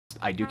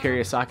I do carry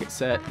a socket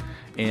set,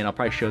 and I'll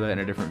probably show that in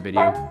a different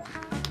video.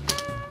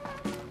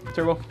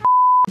 Turbo.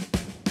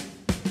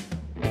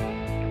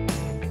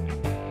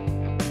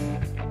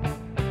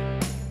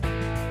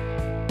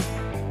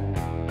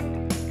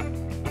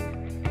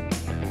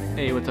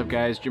 Hey, what's up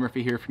guys? Jim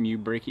Murphy here from You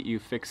Break It, You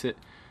Fix It.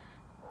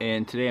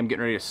 And today I'm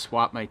getting ready to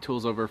swap my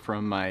tools over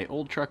from my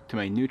old truck to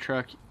my new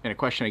truck. And a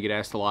question I get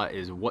asked a lot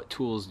is, what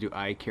tools do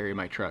I carry in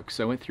my truck?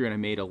 So I went through and I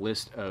made a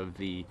list of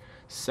the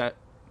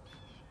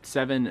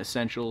seven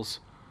essentials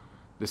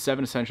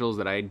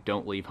that I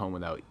don't leave home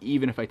without,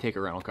 even if I take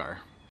a rental car.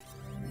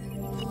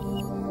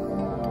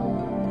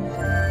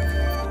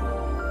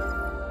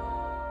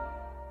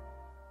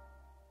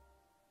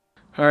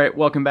 Alright,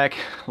 welcome back.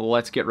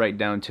 Let's get right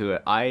down to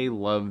it. I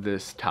love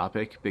this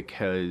topic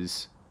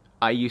because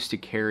I used to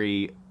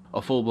carry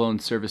a full-blown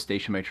service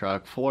station in my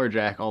truck, floor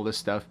jack, all this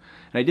stuff.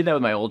 And I did that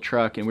with my old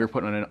truck, and we were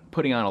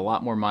putting on a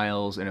lot more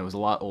miles, and it was a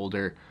lot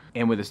older.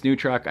 And with this new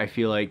truck, I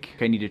feel like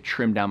I need to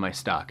trim down my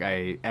stock.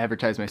 I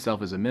advertise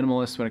myself as a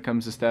minimalist when it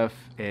comes to stuff,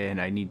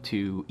 and I need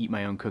to eat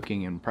my own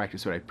cooking and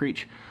practice what I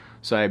preach.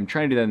 So I'm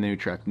trying to do that in the new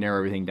truck, narrow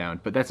everything down.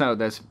 But that's not what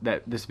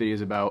this video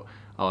is about.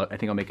 I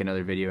think I'll make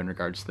another video in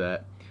regards to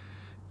that.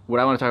 What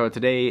I want to talk about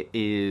today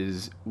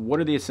is what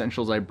are the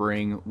essentials I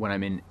bring when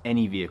I'm in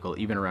any vehicle,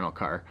 even a rental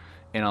car.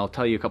 And I'll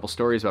tell you a couple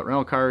stories about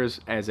rental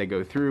cars as I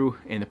go through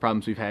and the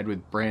problems we've had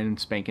with brand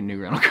spanking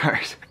new rental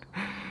cars.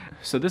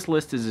 So this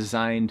list is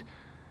designed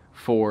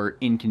for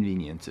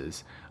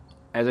inconveniences.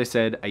 As I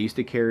said, I used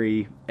to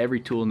carry every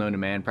tool known to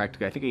man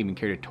practically. I think I even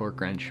carried a torque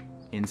wrench.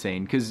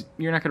 Insane, because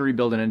you're not going to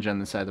rebuild an engine on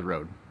the side of the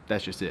road.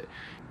 That's just it.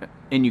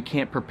 And you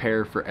can't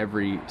prepare for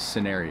every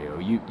scenario.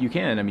 You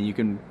can. I mean, you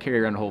can carry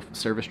around a whole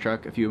service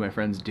truck. A few of my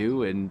friends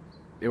do, and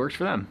it works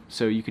for them.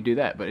 So you could do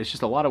that. But it's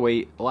just a lot of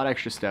weight, a lot of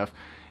extra stuff.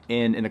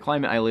 And in the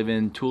climate I live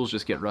in, tools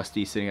just get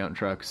rusty sitting out in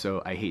trucks,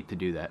 so I hate to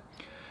do that.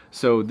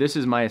 So this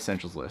is my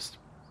essentials list.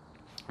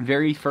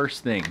 Very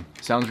first thing,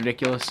 sounds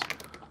ridiculous,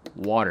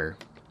 water.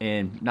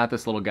 And not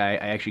this little guy,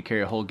 I actually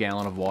carry a whole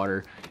gallon of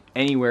water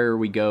anywhere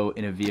we go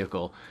in a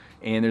vehicle.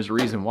 And there's a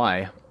reason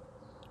why.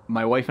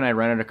 My wife and I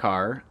rented a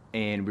car,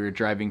 and we were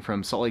driving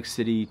from Salt Lake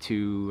City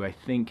to, I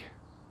think,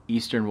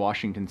 eastern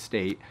Washington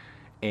State.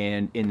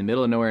 And in the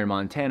middle of nowhere in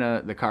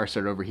Montana, the car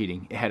started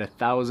overheating. It had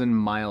 1,000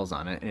 miles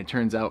on it, and it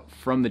turns out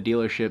from the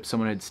dealership,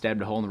 someone had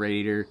stabbed a hole in the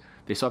radiator.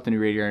 They swapped a new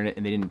radiator in it,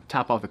 and they didn't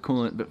top off the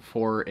coolant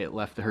before it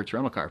left the Hertz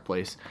rental car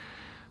place.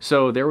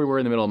 So there we were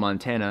in the middle of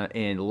Montana,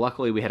 and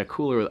luckily we had a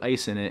cooler with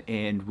ice in it,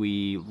 and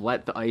we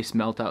let the ice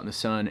melt out in the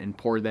sun and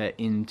poured that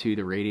into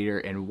the radiator,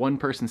 and one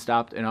person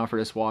stopped and offered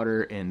us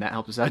water, and that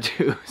helped us out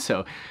too.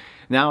 So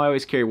now I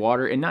always carry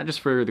water, and not just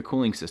for the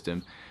cooling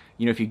system.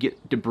 You know, if you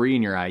get debris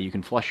in your eye, you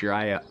can flush your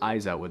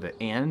eyes out with it,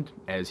 and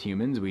as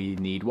humans, we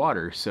need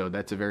water, so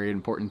that's a very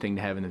important thing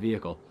to have in the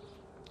vehicle.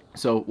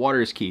 So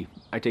water is key.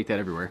 I take that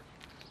everywhere.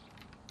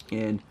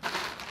 And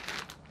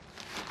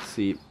let's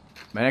see,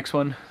 my next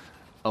one,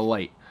 a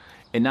light.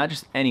 And not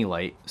just any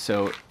light.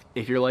 So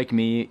if you're like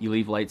me, you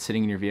leave lights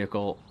sitting in your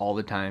vehicle all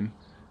the time,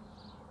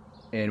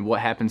 and what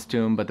happens to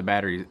them? But the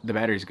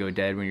batteries go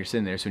dead when you're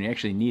sitting there. So when you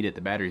actually need it,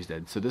 the battery's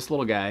dead. So this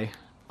little guy,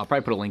 I'll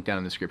probably put a link down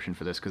in the description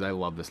for this because I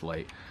love this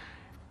light.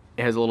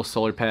 It has a little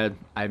solar pad.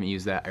 I haven't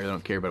used that. I really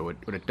don't care. But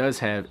what it does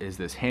have is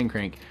this hand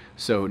crank.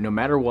 So no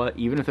matter what,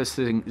 even if this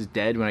thing is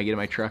dead when I get in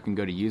my truck and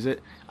go to use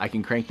it, I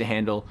can crank the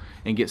handle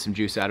and get some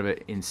juice out of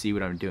it and see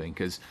what I'm doing.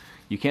 Because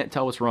you can't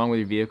tell what's wrong with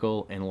your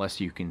vehicle unless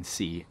you can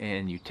see.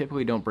 And you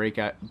typically don't break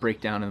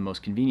down in the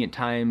most convenient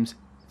times.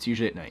 It's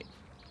usually at night.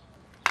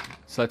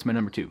 So that's my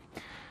number 2.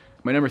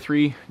 My number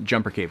 3,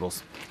 jumper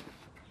cables.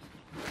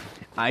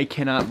 I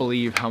cannot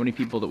believe how many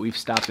people that we've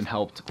stopped and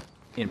helped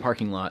in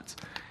parking lots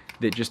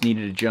that just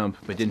needed a jump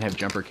but didn't have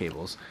jumper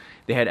cables.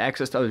 They had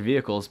access to other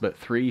vehicles, but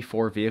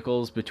 3-4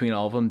 vehicles between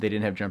all of them, they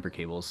didn't have jumper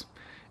cables.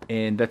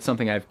 And that's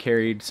something I've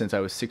carried since I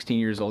was 16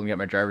 years old and got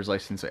my driver's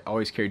license. I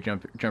always carried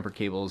jumper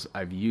cables.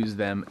 I've used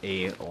them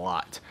a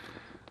lot.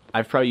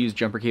 I've probably used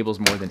jumper cables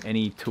more than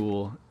any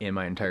tool in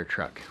my entire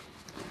truck.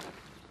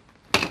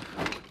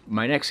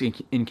 My next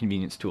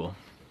inconvenience tool.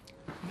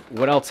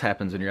 What else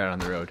happens when you're out on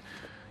the road?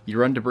 You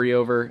run debris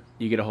over,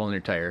 you get a hole in your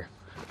tire.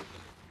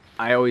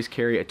 I always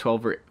carry a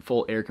 12-volt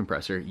full air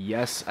compressor.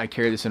 Yes, I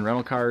carry this in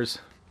rental cars.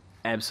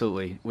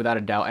 Absolutely, without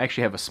a doubt. I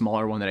actually have a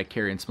smaller one that I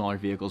carry in smaller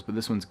vehicles, but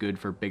this one's good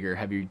for bigger,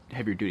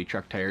 heavier duty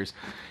truck tires.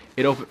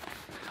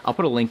 I'll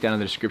put a link down in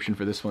the description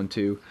for this one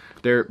too.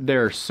 There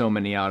are so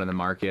many out in the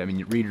market. I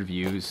mean, read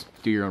reviews,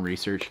 do your own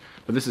research,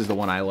 but this is the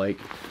one I like.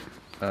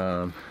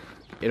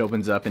 It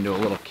opens up into a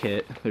little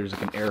kit. There's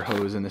like an air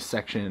hose in this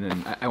section,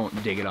 and I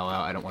won't dig it all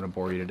out. I don't want to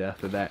bore you to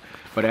death with that.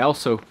 But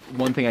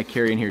one thing I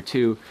carry in here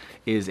too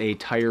is a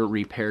tire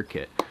repair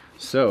kit.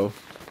 So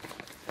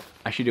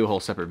I should do a whole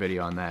separate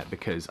video on that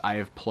because I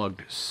have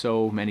plugged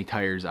so many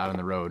tires out on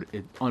the road.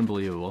 It's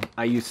unbelievable.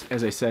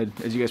 As I said,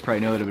 as you guys probably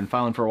know that I've been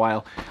filing for a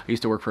while, I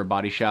used to work for a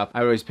body shop.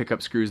 I would always pick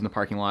up screws in the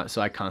parking lot,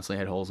 so I constantly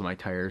had holes in my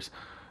tires,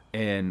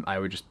 and I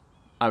would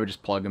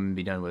just plug them and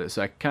be done with it.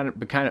 So I kind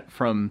of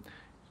from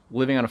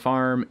living on a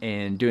farm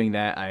and doing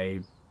that,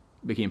 I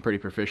became pretty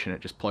proficient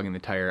at just plugging the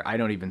tire. I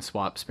don't even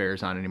swap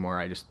spares on anymore.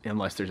 I just,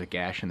 unless there's a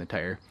gash in the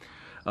tire.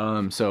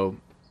 So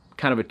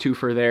kind of a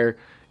twofer there.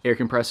 Air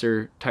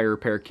compressor, tire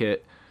repair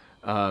kit.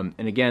 And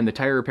again, the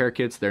tire repair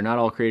kits, they're not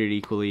all created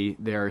equally.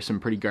 There are some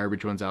pretty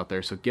garbage ones out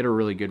there, so get a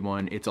really good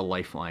one. It's a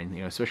lifeline,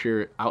 you know, especially if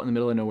you're out in the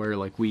middle of nowhere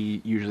like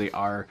we usually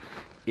are.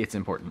 It's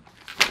important.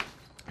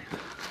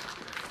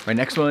 My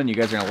next one, you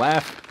guys are gonna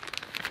laugh.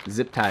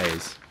 Zip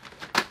ties.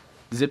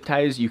 Zip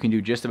ties you can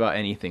do just about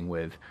anything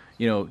with.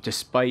 You know,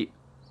 despite,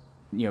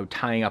 you know,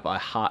 tying up a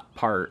hot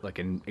part like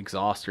an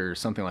exhaust or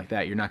something like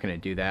that, you're not going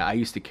to do that. I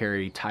used to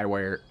carry tie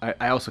wire.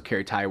 I also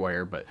carry tie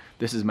wire, but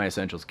this is my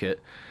essentials kit.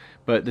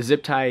 But the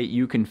zip tie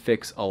you can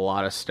fix a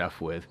lot of stuff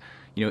with.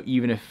 You know,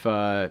 even if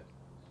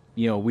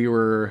you know, we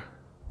were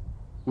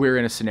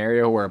in a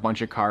scenario where a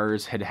bunch of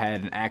cars had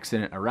had an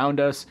accident around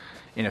us,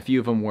 and a few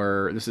of them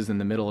were, this is in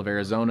the middle of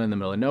Arizona, in the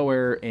middle of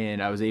nowhere,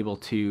 and I was able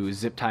to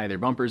zip tie their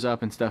bumpers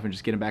up and stuff and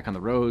just get them back on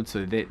the road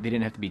so they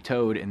didn't have to be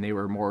towed, and they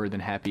were more than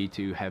happy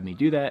to have me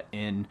do that,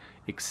 and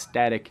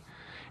ecstatic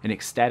they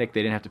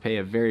didn't have to pay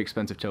a very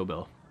expensive tow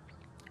bill.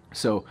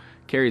 So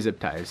carry zip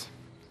ties.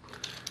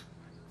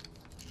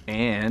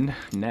 And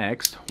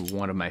next,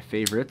 one of my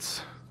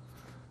favorites,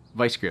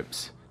 vice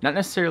grips. Not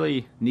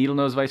necessarily needle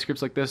nose vice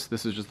grips like this.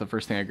 This is just the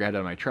first thing I grabbed out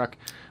of my truck.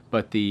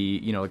 But the,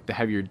 you know, like the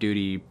heavier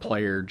duty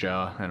plier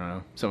jaw, I don't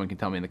know, someone can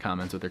tell me in the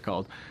comments what they're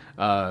called.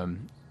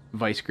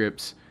 Vice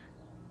grips,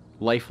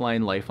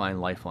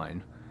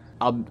 lifeline.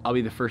 I'll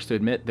be the first to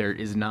admit there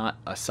is not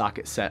a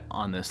socket set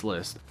on this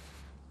list.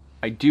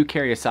 I do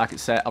carry a socket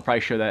set. I'll probably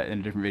show that in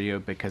a different video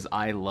because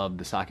I love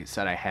the socket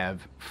set I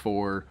have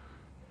for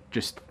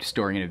just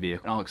storing in a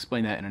vehicle. And I'll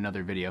explain that in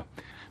another video.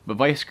 But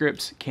vice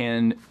grips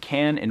can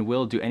and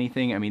will do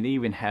anything. I mean, they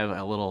even have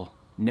a little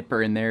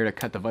nipper in there to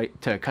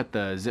cut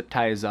the zip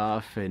ties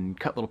off and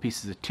cut little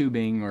pieces of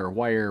tubing or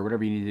wire or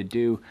whatever you need to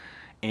do.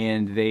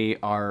 And they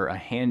are a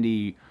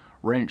handy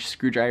wrench,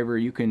 screwdriver.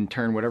 You can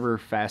turn whatever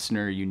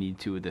fastener you need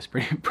to with this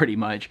pretty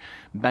much.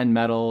 Bend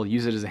metal,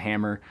 use it as a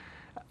hammer.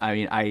 I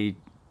mean, I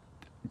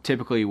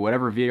typically,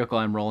 whatever vehicle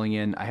I'm rolling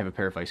in, I have a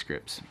pair of vice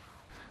grips.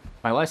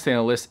 My last thing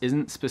on the list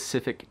isn't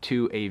specific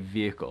to a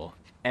vehicle.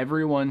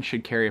 Everyone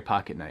should carry a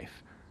pocket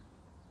knife.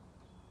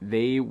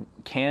 They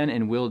can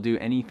and will do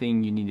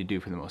anything you need to do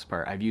for the most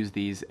part. I've used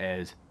these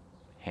as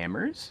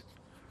hammers,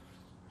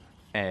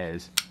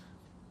 as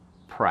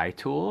pry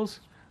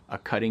tools, a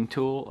cutting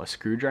tool, a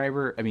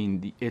screwdriver. I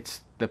mean,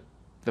 it's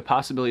the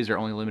possibilities are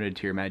only limited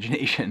to your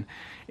imagination.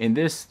 In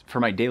this, for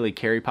my daily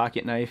carry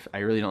pocket knife, I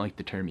really don't like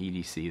the term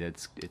EDC.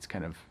 It's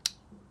kind of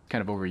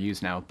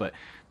overused now, but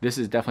this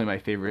is definitely my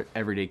favorite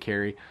everyday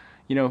carry.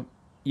 You know,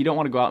 you don't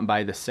want to go out and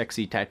buy the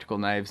sexy tactical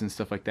knives and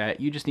stuff like that.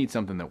 You just need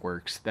something that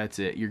works. That's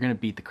it. You're going to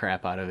beat the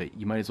crap out of it.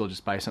 You might as well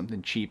just buy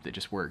something cheap that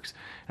just works.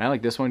 And I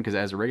like this one because it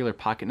has a regular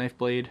pocket knife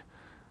blade.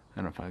 I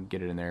don't know if I can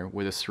get it in there.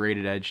 With a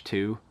serrated edge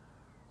too.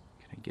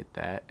 Can I get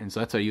that? And so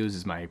that's what I use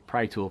as my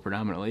pry tool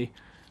predominantly.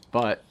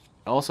 But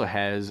it also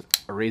has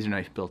a razor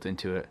knife built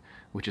into it,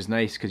 which is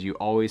nice because you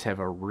always have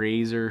a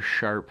razor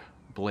sharp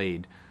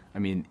blade. I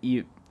mean,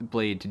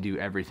 blade to do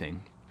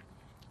everything,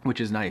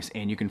 which is nice.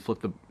 And you can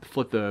flip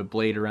the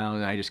blade around,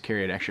 and I just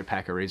carry an extra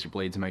pack of razor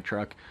blades in my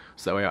truck,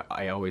 so that way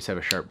I always have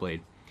a sharp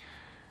blade.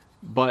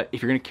 But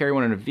if you're going to carry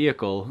one in a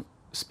vehicle,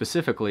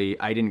 specifically,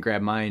 I didn't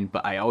grab mine,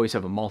 but I always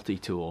have a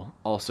multi-tool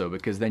also,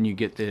 because then you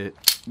get the,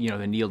 you know,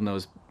 the needle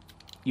nose,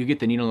 you get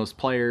the needle nose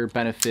plier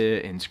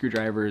benefit and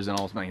screwdrivers and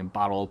all and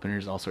bottle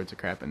openers, all sorts of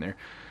crap in there.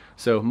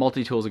 So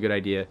multi-tool is a good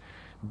idea.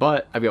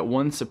 But I've got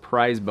one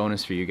surprise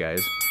bonus for you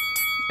guys,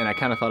 and I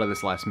kind of thought of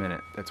this last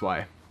minute. That's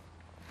why.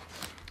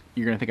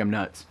 You're gonna think I'm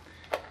nuts.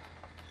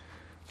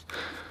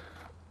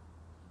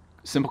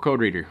 Simple code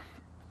reader.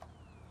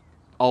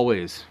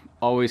 Always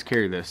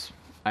carry this.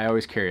 I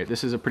always carry it.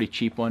 This is a pretty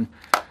cheap one.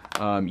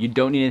 You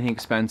don't need anything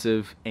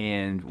expensive.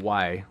 And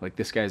why? Like,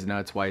 this guy's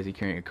nuts. Why is he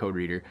carrying a code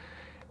reader?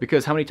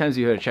 Because how many times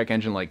have you had a check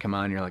engine light come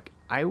on and you're like,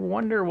 I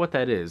wonder what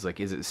that is. Like,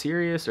 is it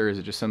serious or is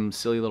it just some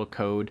silly little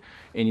code?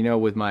 And you know,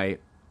 with my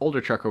older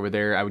truck over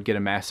there, I would get a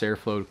mass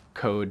airflow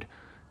code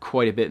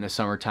quite a bit in the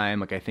summertime.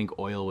 Like, I think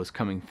oil was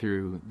coming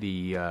through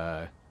the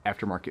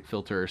aftermarket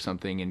filter or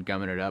something and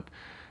gumming it up.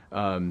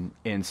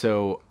 And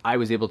so I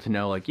was able to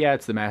know, like, yeah,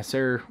 it's the mass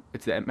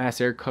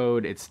air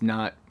code. It's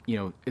not, you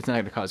know, it's not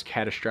going to cause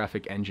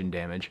catastrophic engine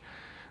damage.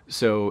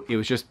 So it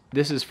was just,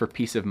 this is for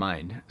peace of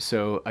mind.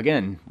 So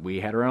again, we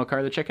had a rental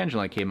car, the check engine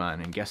light came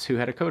on, and guess who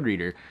had a code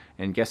reader?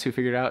 And guess who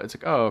figured it out? It's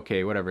like, oh,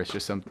 okay, whatever. It's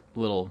just some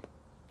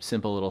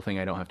simple little thing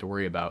I don't have to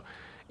worry about.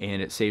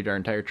 And it saved our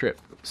entire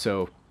trip.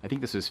 So I think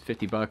this was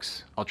 50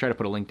 bucks. I'll try to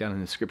put a link down in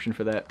the description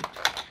for that.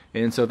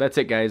 And so that's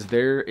it, guys.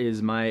 There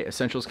is my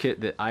essentials kit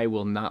that I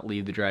will not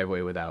leave the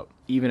driveway without,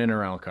 even in a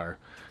rental car,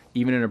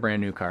 even in a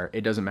brand new car.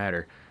 It doesn't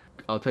matter.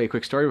 I'll tell you a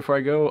quick story before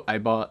I go. I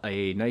bought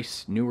a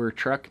nice newer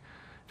truck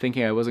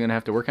thinking I wasn't going to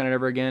have to work on it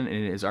ever again, and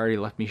it has already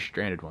left me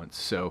stranded once.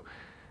 So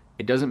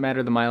It doesn't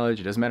matter the mileage,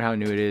 it doesn't matter how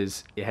new it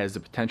is, it has the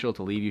potential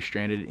to leave you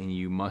stranded, and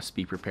you must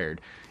be prepared.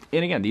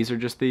 And again, these are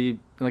just the,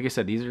 like I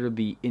said, these are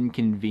the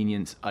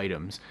inconvenience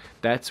items.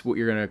 That's what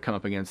you're going to come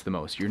up against the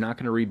most. You're not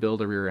going to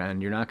rebuild a rear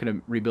end, you're not going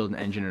to rebuild an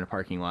engine in a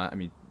parking lot. I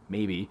mean,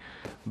 maybe,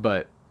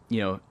 but you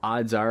know,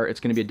 odds are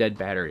it's going to be a dead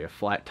battery, a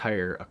flat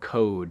tire, a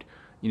code,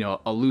 you know,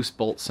 a loose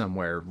bolt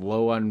somewhere,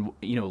 low on,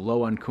 you know,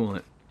 low on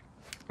coolant.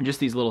 Just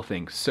these little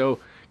things. So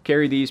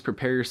carry these,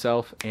 prepare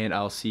yourself, and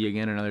I'll see you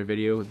again in another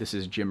video. This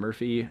is Jim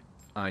Murphy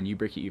on You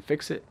Break It, You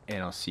Fix It,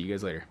 and I'll see you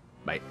guys later.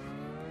 Bye.